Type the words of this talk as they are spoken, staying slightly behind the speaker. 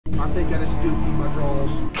I think I just dookied my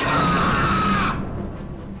draws.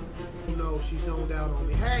 No, she zoned out on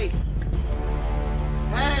me. Hey!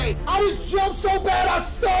 Hey! I just jumped so bad I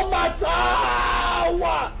stubbed my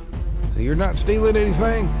toe! You're not stealing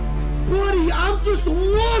anything? Buddy, I'm just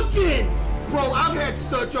looking! Bro, I've had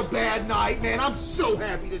such a bad night, man. I'm so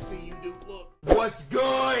happy to see you, dude. Look. What's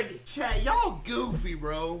good? Chat, y'all goofy,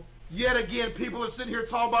 bro. Yet again, people are sitting here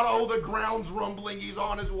talking about, oh, the ground's rumbling, he's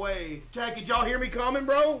on his way. Chat, did y'all hear me coming,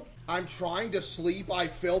 bro? I'm trying to sleep, I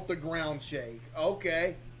felt the ground shake.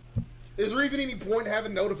 Okay. Is there even any point in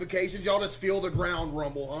having notifications? Y'all just feel the ground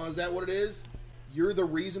rumble, huh? Is that what it is? You're the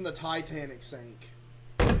reason the Titanic sank.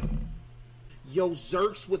 Yo,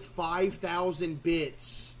 Zerks with 5,000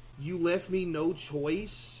 bits. You left me no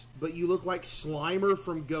choice, but you look like Slimer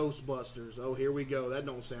from Ghostbusters. Oh, here we go. That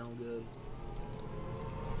don't sound good.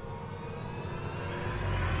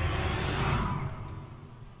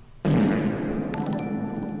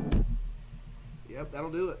 Yep,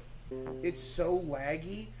 that'll do it. It's so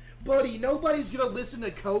laggy. Buddy, nobody's gonna listen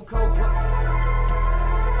to Cocoa Puff.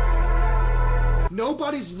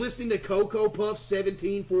 Nobody's listening to Cocoa Puff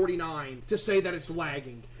 1749 to say that it's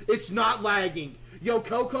lagging. It's not lagging. Yo,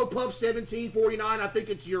 Cocoa Puff 1749, I think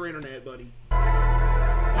it's your internet, buddy.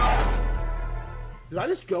 Did I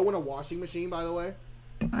just go in a washing machine, by the way?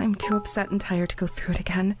 I'm too upset and tired to go through it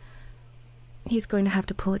again. He's going to have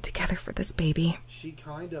to pull it together for this baby. She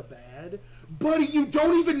kinda bad? Buddy, you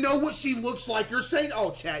don't even know what she looks like. You're saying,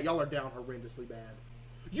 oh, chat, y'all are down horrendously bad.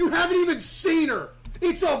 You haven't even seen her.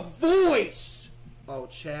 It's a voice. Oh,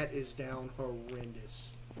 chat is down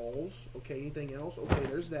horrendous. Balls. Okay, anything else? Okay,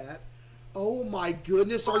 there's that. Oh my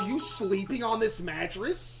goodness, are you sleeping on this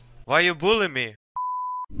mattress? Why you bullying me?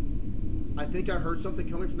 I think I heard something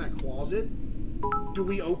coming from that closet. Do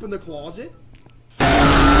we open the closet?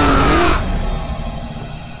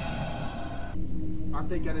 I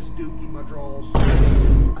think I just dookied my drawers.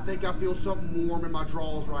 I think I feel something warm in my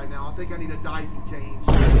drawers right now. I think I need a diaper change.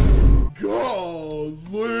 Golly!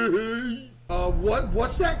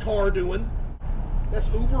 What's that car doing? That's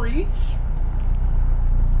Uber Eats?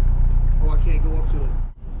 Oh, I can't go up to it.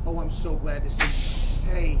 Oh, I'm so glad to see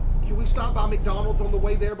you. Hey, can we stop by McDonald's on the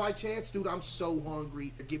way there by chance? Dude, I'm so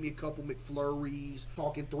hungry. Give me a couple McFlurries,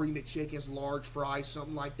 talking 3 McChickens, large fries,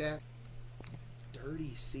 something like that.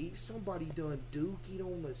 Dirty seat? Somebody done dookied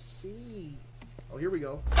on the seat. Oh, here we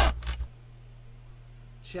go.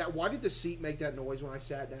 Chat, why did the seat make that noise when I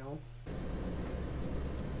sat down?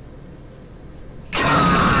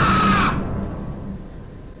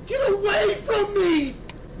 Get away from me!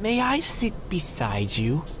 May I sit beside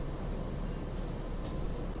you?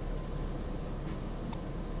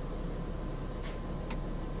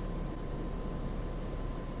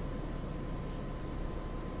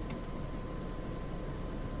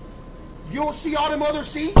 You don't see all them other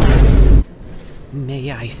seats?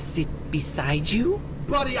 May I sit beside you?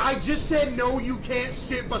 Buddy, I just said no, you can't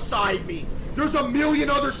sit beside me. There's a million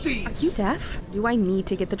other seats. Are you deaf? Do I need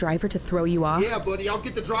to get the driver to throw you off? Yeah, buddy, I'll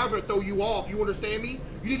get the driver to throw you off. You understand me?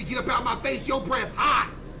 You need to get up out my face. Your breath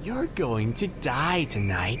hot. You're going to die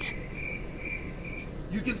tonight.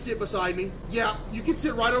 You can sit beside me. Yeah, you can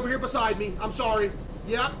sit right over here beside me. I'm sorry.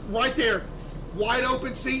 Yeah, right there. Wide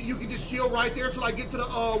open seat. You can just chill right there till I get to the,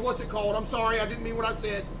 what's it called? I'm sorry, I didn't mean what I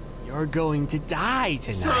said. You're going to die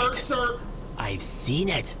tonight. Sir. I've seen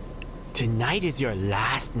it. Tonight is your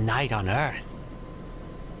last night on Earth.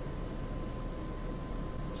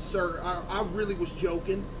 Sir, I really was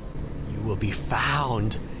joking. You will be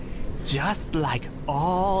found just like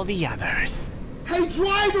all the others. Hey,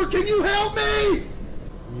 driver, can you help me?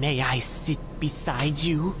 May I sit beside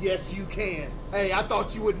you? Yes, you can. Hey, I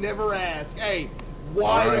thought you would never ask. Hey, All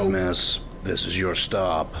wide right, open. miss. This is your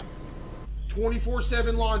stop.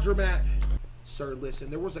 24/7 laundromat. Sir, listen,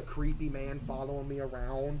 there was a creepy man following me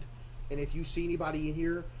around. And if you see anybody in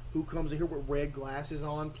here who comes in here with red glasses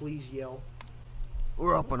on, please yell.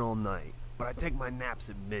 We're open all night, but I take my naps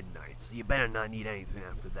at midnight, so you better not need anything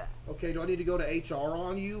after that. Okay, do I need to go to HR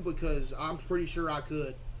on you? Because I'm pretty sure I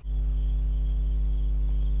could.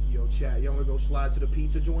 Yo, chat, you want to go slide to the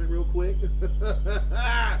pizza joint real quick? Is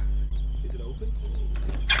it open?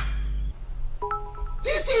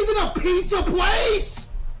 This isn't a pizza place!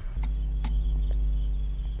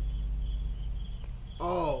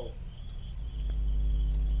 Oh.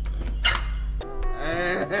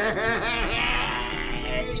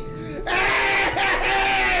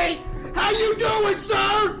 Hey! How you doing,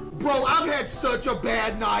 sir? Bro, I've had such a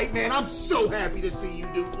bad night, man. I'm so happy to see you,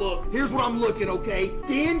 dude. Look, here's what I'm looking, okay?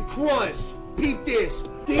 Thin crust. Peep this.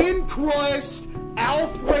 Thin crust,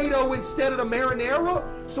 Alfredo instead of the marinara.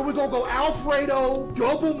 So we're gonna go Alfredo,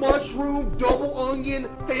 double mushroom, double onion,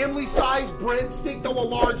 family-sized breadstick, throw a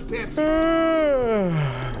large pepper.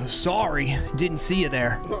 Sorry, didn't see you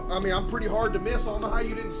there. I mean, I'm pretty hard to miss. I don't know how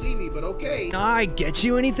you didn't see me, but okay. I get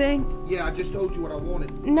you anything? Yeah, I just told you what I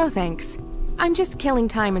wanted. No thanks. I'm just killing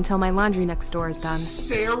time until my laundry next door is done.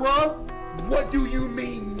 Sarah? What do you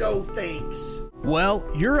mean, no thanks? Well,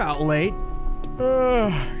 you're out late.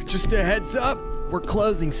 Just a heads up, we're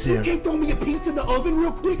closing You soon. can't throw me a pizza in the oven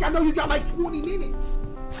real quick? I know you got like 20 minutes.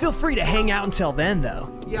 Feel free to hang out until then, though.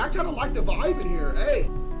 Yeah, I kind of like the vibe in here. Hey.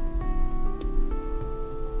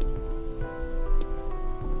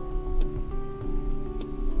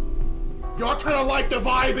 Yo, I kind of like the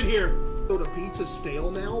vibe in here. So the pizza's stale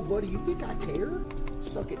now, buddy. You think I care?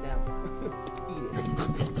 Suck it down. Eat it.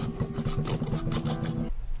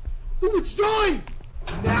 Ooh, it's done!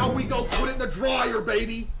 Now we go put it in the dryer,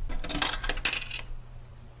 baby.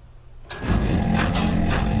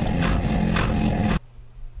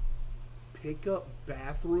 Pick up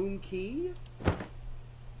bathroom key?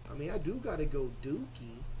 I mean, I do gotta go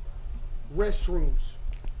dookie. Restrooms.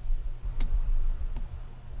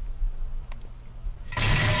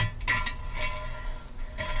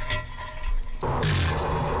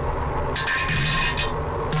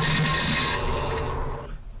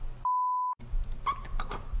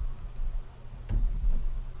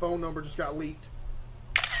 Phone number just got leaked.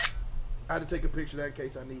 I had to take a picture of that in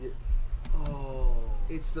case I need it. Oh,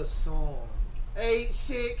 it's the song.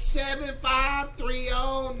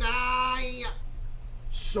 8675309.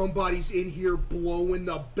 Somebody's in here blowing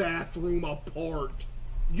the bathroom apart.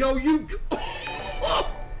 Yo, you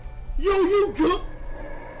Yo, you go.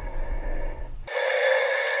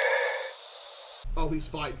 Oh, he's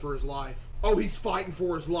fighting for his life. Oh, he's fighting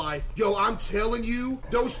for his life. Yo, I'm telling you,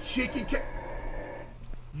 those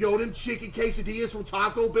them chicken quesadillas from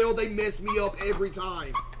Taco Bell, they mess me up every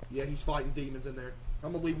time. Yeah, he's fighting demons in there.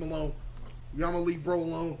 I'm gonna leave him alone. Yeah, I'm gonna leave bro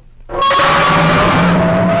alone.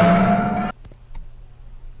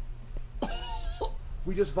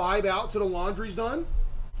 We just vibe out till the laundry's done?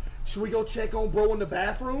 Should we go check on bro in the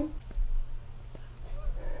bathroom?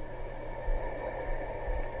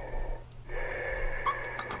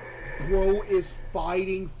 Bro is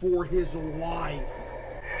fighting for his life.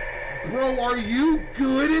 Bro, are you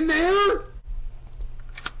good in there?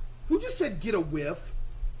 Who just said get a whiff?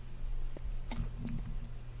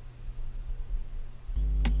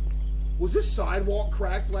 Was this sidewalk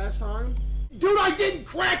cracked last time? Dude, I didn't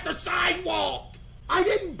crack the sidewalk! I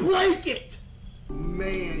didn't break it!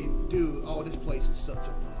 Man, dude, oh, this place is such a vibe.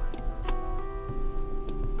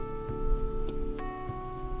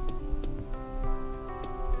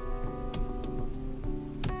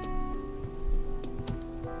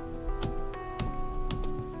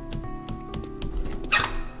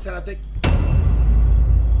 I think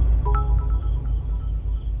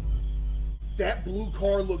that blue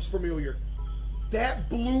car looks familiar. That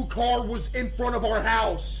blue car was in front of our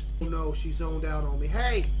house. Oh no, she zoned out on me.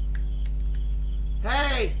 Hey,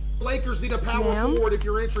 Lakers need a power forward if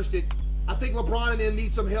you're interested. I think LeBron and them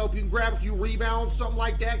need some help. You can grab a few rebounds, something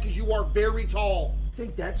like that, because you are very tall. I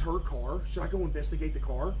think that's her car. Should I go investigate the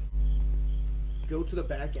car? Go to the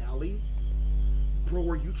back alley? Bro,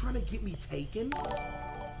 are you trying to get me taken?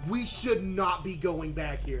 We should not be going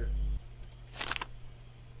back here.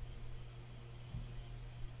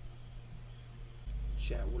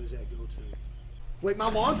 Chat, what does that go to? Wait, my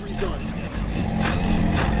laundry's done.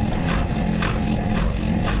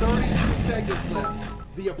 32 seconds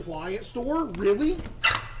left. The appliance store? Really?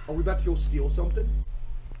 Are we about to go steal something?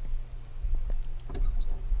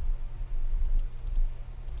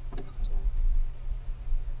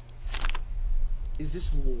 Is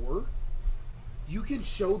this lore? You can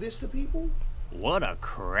show this to people? What a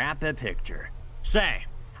crappy picture. Say,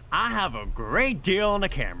 I have a great deal on the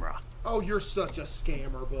camera. Oh, you're such a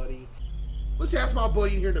scammer, buddy. Let's ask my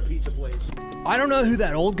buddy in here in the pizza place. I don't know who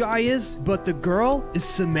that old guy is, but the girl is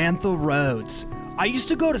Samantha Rhodes. I used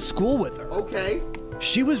to go to school with her. Okay.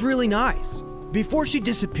 She was really nice. Before she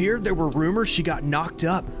disappeared, there were rumors she got knocked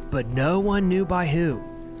up, but no one knew by who.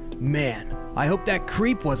 Man, I hope that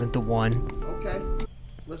creep wasn't the one. Okay.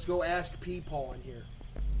 Let's go ask Peepaw in here.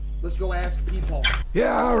 Let's go ask Peepaw.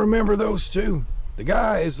 Yeah, I remember those two. The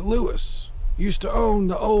guy is Lewis. Used to own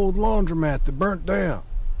the old laundromat that burnt down.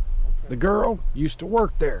 Okay. The girl used to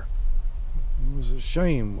work there. It was a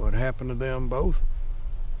shame what happened to them both.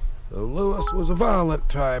 Though Lewis was a violent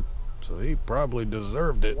type, so he probably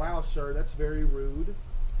deserved it. Wow, sir, that's very rude.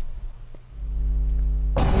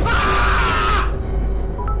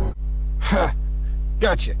 Ha!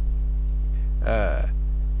 Gotcha.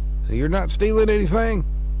 You're not stealing anything?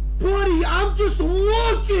 Buddy, I'm just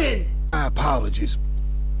looking! My apologies.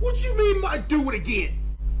 What you mean do it again?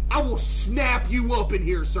 I will snap you up in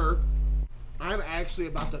here, sir. I'm actually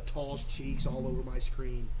about to toss cheeks all over my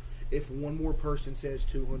screen if one more person says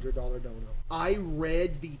 $200 dono. I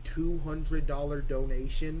read the $200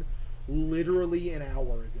 donation literally an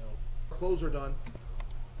hour ago. Clothes are done.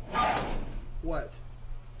 What?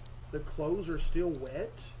 The clothes are still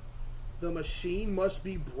wet? The machine must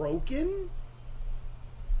be broken?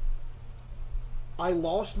 I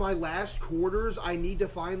lost my last quarters. I need to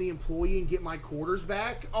find the employee and get my quarters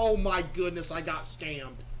back. Oh my goodness, I got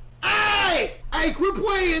scammed. Hey! Hey, quit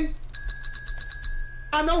playing!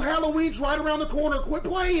 I know Halloween's right around the corner. Quit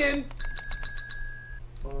playing!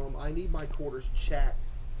 I need my quarters. Chat.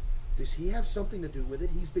 Does he have something to do with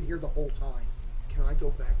it? He's been here the whole time. Can I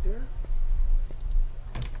go back there?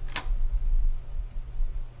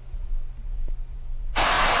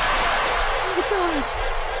 Oh God!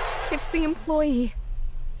 It's the employee.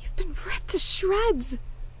 He's been ripped to shreds.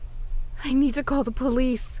 I need to call the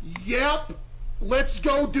police. Yep! Let's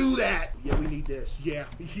go do that! Yeah, we need this. Yeah,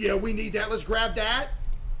 we need that. Let's grab that.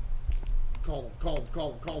 Call him.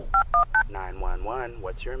 911,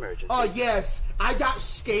 what's your emergency? Yes. I got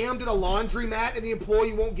scammed at a laundromat and the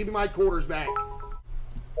employee won't give me my quarters back.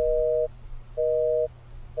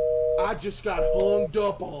 I just got hung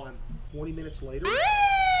up on. 20 minutes later.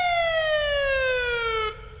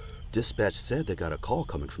 Dispatch said they got a call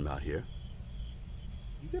coming from out here.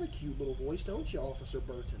 You got a cute little voice, don't you, Officer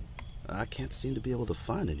Burton? I can't seem to be able to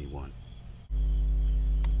find anyone.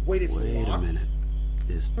 Wait, it's Wait locked? a minute.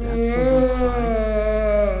 Is that someone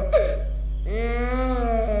crying?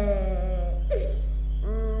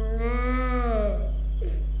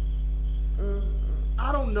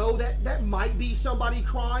 I don't know. That might be somebody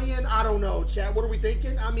crying. I don't know, chat. What are we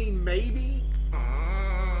thinking? I mean, maybe.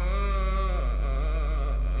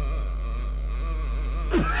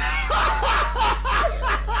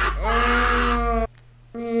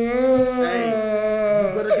 Hey,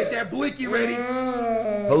 you better get that blicky ready.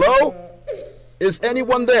 Hello? Is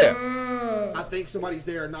anyone there? I think somebody's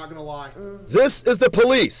there, not gonna lie. This is the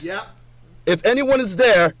police. Yep. If anyone is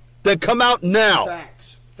there, then come out now.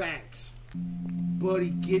 Facts. Buddy,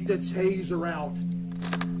 get the taser out.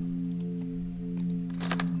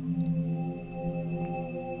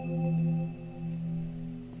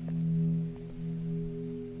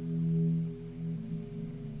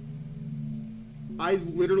 I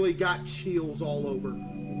literally got chills all over.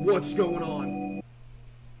 What's going on?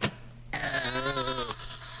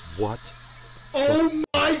 What Oh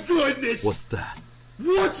my goodness! was that?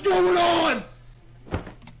 What's going on?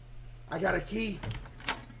 I got a key.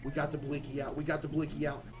 We got the blicky out.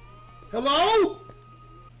 Hello?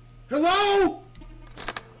 Hello?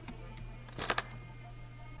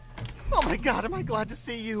 Oh my god, am I glad to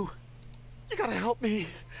see you. You gotta help me.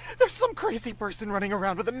 There's some crazy person running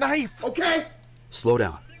around with a knife. Okay. Slow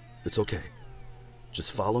down. It's okay.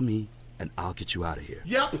 Just follow me, and I'll get you out of here.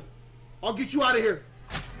 Yep. I'll get you out of here.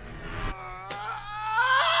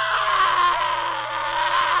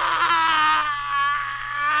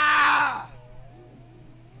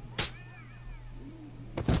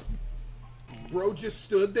 Bro just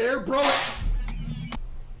stood there, bro. No,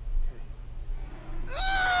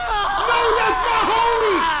 that's my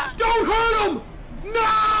homie! Don't hurt him!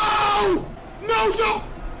 No! No!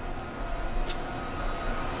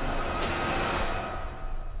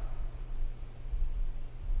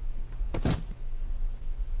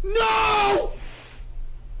 No!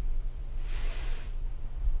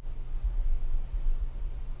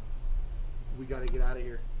 We gotta get out of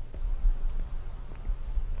here.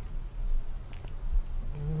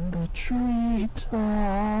 The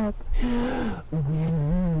treetop,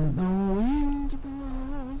 when the wind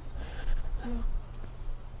blows.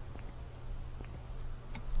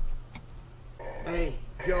 Hey,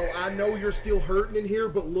 yo, I know you're still hurting in here,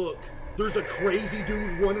 but look, there's a crazy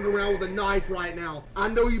dude running around with a knife right now. I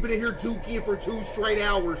know you've been in here dookie for 2 straight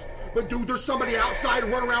hours, but dude, there's somebody outside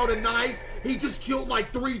running around with a knife. He just killed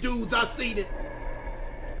like 3 dudes. I've seen it.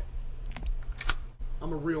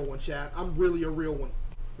 I'm a real one, chat. I'm really a real one.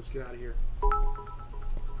 Let's get out of here.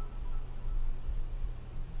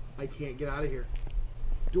 I can't get out of here.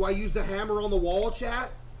 Do I use the hammer on the wall,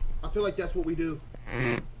 chat? I feel like that's what we do.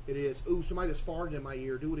 It is. Ooh, somebody just farted in my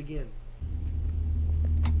ear. Do it again.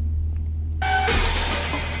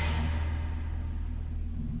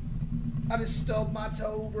 I just stubbed my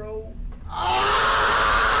toe, bro.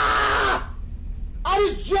 Ah! I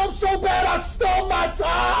just jumped so bad I stubbed my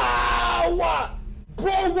toe!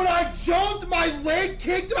 Bro, when I jumped, my leg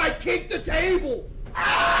kicked and I kicked the table.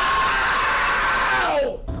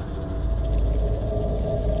 Ow!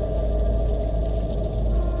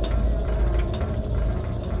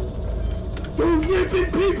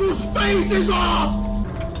 ripping people's faces off!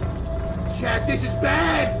 Chat, this is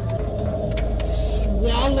bad!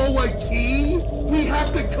 Swallow a key? We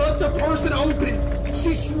have to cut the person open!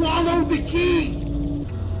 She swallowed the key!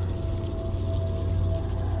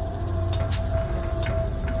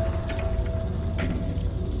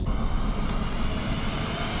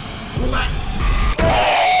 Relax!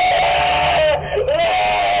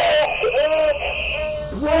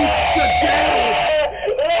 Bro, skedaddle!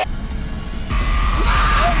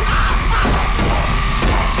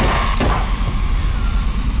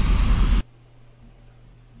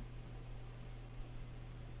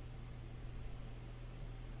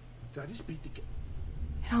 Did I just beat the game?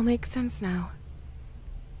 It all makes sense now.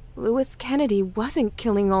 Lewis Kennedy wasn't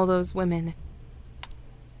killing all those women.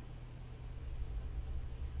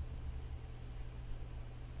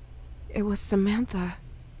 It was Samantha.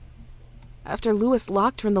 After Lewis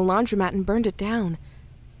locked her in the laundromat and burned it down,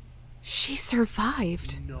 she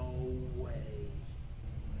survived. No way.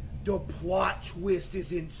 The plot twist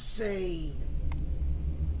is insane.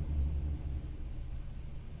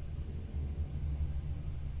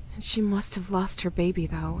 And she must have lost her baby,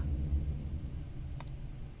 though.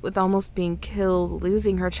 With almost being killed,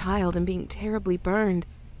 losing her child, and being terribly burned,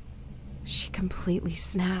 she completely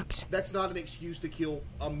snapped. That's not an excuse to kill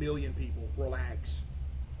 1 million people. Relax.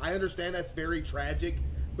 I understand that's very tragic,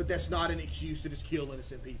 but that's not an excuse to just kill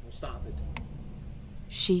innocent people. Stop it.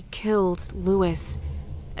 She killed Lewis,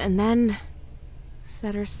 and then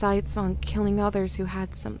set her sights on killing others who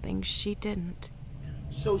had something she didn't.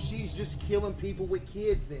 So she's just killing people with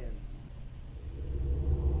kids then?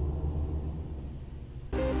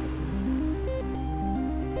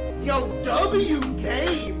 Yo, W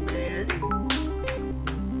game, man!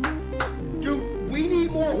 Dude, we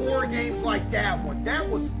need more horror games like that one. That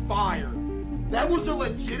was fire. That was a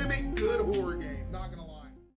legitimate good horror game.